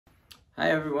Hi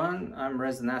everyone, I'm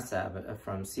Reza Nassab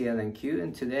from CLNQ,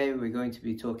 and today we're going to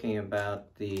be talking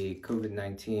about the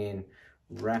COVID-19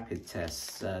 rapid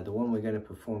tests. The one we're going to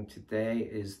perform today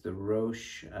is the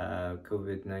Roche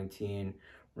COVID-19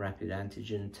 rapid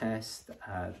antigen test.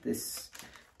 This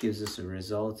gives us a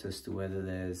result as to whether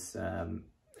there's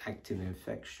active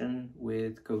infection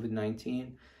with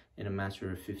COVID-19 in a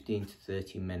matter of 15 to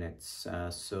 30 minutes.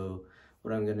 So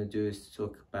what I'm going to do is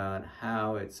talk about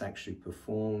how it's actually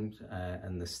performed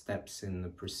and the steps in the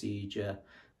procedure,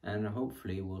 and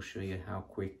hopefully we'll show you how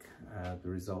quick the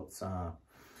results are.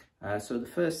 So the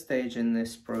first stage in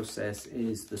this process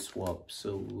is the swab.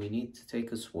 So we need to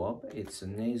take a swab. It's a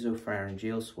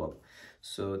nasopharyngeal swab.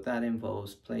 So that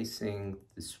involves placing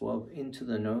the swab into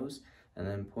the nose and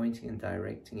then pointing and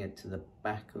directing it to the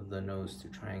back of the nose to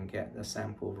try and get the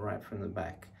sample right from the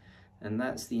back. And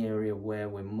that's the area where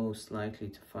we're most likely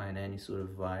to find any sort of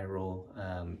viral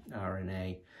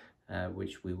RNA,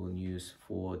 which we will use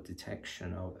for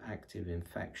detection of active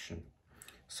infection.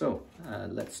 So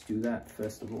let's do that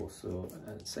first of all. So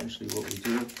essentially what we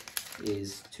do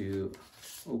is to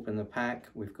open the pack.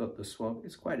 We've got the swab.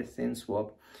 It's quite a thin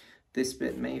swab. This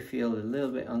bit may feel a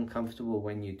little bit uncomfortable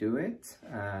when you do it,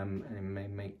 and it may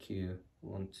make you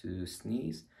want to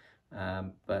sneeze,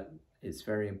 but it's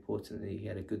very important that you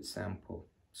get a good sample.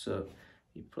 So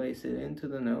you place it into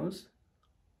the nose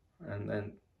and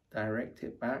then direct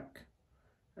it back.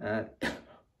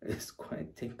 It's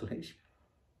quite ticklish.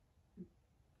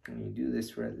 And you do this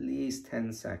for at least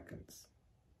 10 seconds.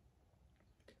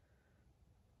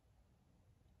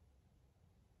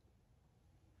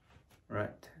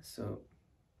 Right, so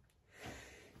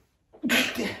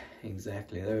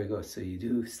exactly, there we go. So you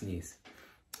do sneeze.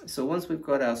 So once we've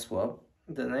got our swab,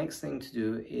 the next thing to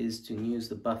do is to use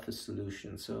the buffer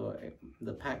solution. So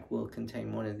the pack will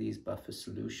contain one of these buffer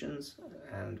solutions,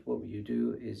 and what you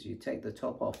do is you take the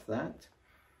top off that,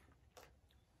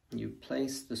 you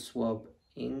place the swab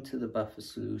into the buffer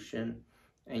solution,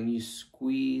 and you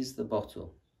squeeze the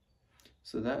bottle.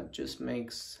 So that just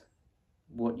makes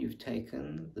what you've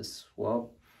taken, the swab,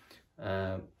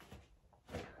 a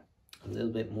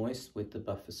little bit moist with the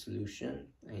buffer solution,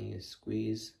 and you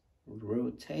squeeze,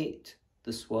 rotate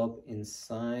the swab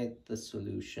inside the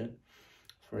solution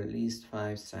for at least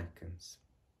 5 seconds.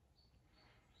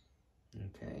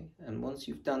 Okay, and once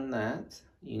you've done that,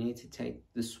 you need to take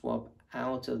the swab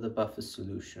out of the buffer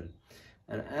solution.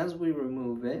 And as we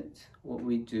remove it, what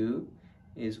we do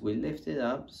is we lift it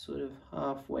up, sort of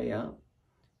halfway up,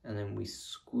 and then we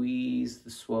squeeze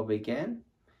the swab again.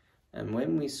 And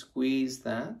when we squeeze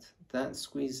that, that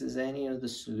squeezes any of the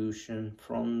solution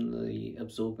from the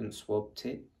absorbent swab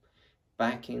tip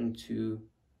back into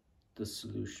the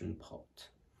solution pot.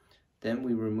 Then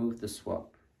we remove the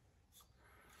swab.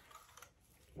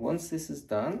 Once this is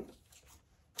done,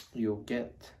 you'll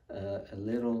get a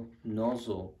little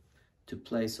nozzle to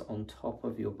place on top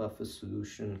of your buffer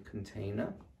solution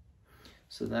container.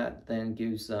 So that then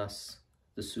gives us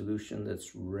the solution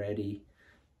that's ready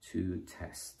to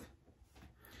test.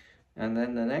 And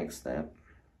then the next step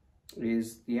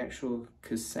is the actual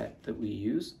cassette that we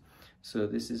use. So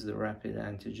this is the rapid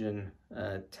antigen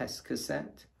test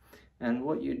cassette. And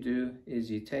what you do is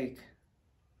you take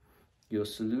your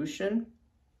solution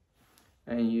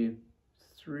and you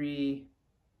 3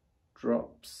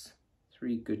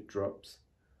 good drops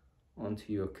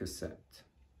onto your cassette.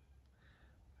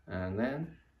 And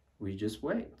then we just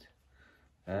wait.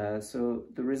 So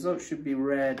the results should be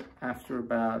read after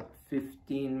about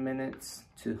 15 minutes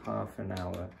to half an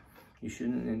hour. You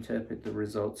shouldn't interpret the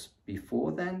results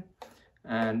before then,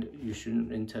 and you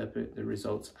shouldn't interpret the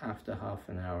results after half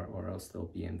an hour, or else they'll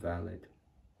be invalid.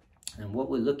 And what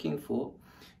we're looking for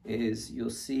is, you'll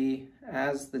see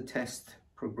as the test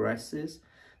progresses,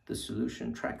 the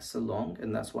solution tracks along,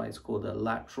 and that's why it's called a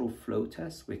lateral flow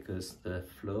test, because the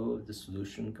flow of the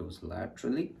solution goes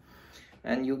laterally.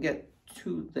 And you'll get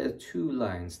there are 2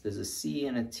 lines. There's a C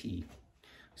and a T.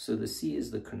 So the C is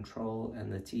the control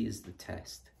and the T is the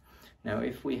test. Now,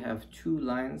 if we have 2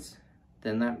 lines,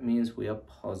 then that means we are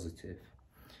positive.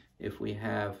 If we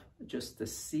have just the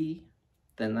C,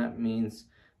 then that means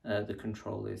the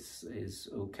control is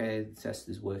okay, the test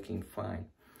is working fine.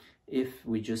 If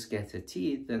we just get a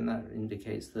T, then that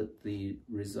indicates that the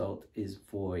result is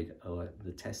void, or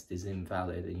the test is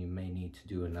invalid, and you may need to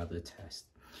do another test.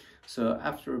 So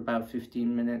after about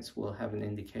 15 minutes, we'll have an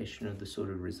indication of the sort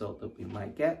of result that we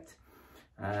might get.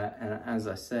 And as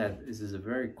I said, this is a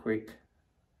very quick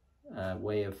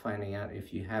way of finding out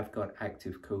if you have got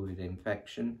active COVID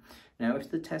infection. Now,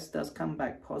 if the test does come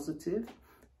back positive,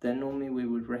 then normally we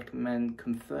would recommend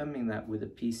confirming that with a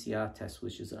PCR test,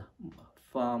 which is a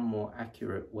far more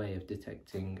accurate way of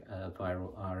detecting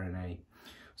viral RNA.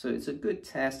 So it's a good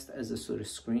test as a sort of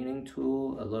screening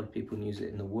tool. A lot of people use it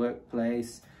in the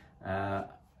workplace.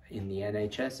 In the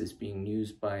NHS, it's being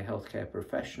used by healthcare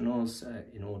professionals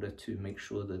in order to make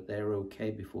sure that they're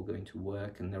okay before going to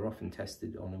work, and they're often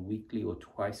tested on a weekly or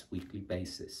twice weekly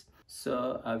basis.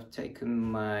 So I've taken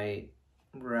my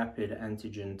rapid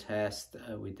antigen test.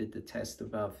 We did the test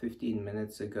about 15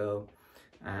 minutes ago,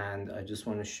 and I just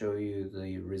want to show you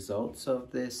the results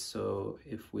of this. So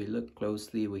if we look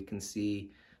closely, we can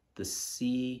see the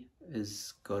C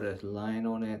has got a line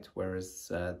on it, whereas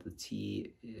the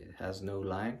T has no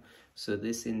line. So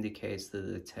this indicates that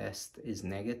the test is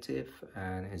negative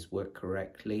and has worked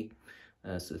correctly.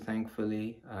 So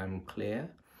thankfully I'm clear.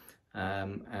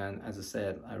 And as I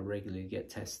said, I regularly get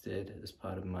tested as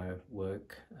part of my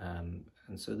work. And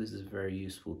so this is a very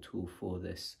useful tool for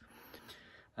this.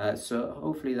 So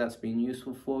hopefully that's been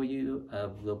useful for you.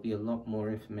 There'll be a lot more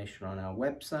information on our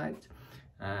website.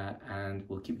 And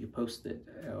we'll keep you posted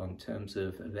on terms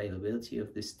of availability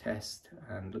of this test,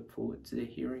 and look forward to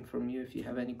hearing from you if you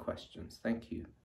have any questions. Thank you.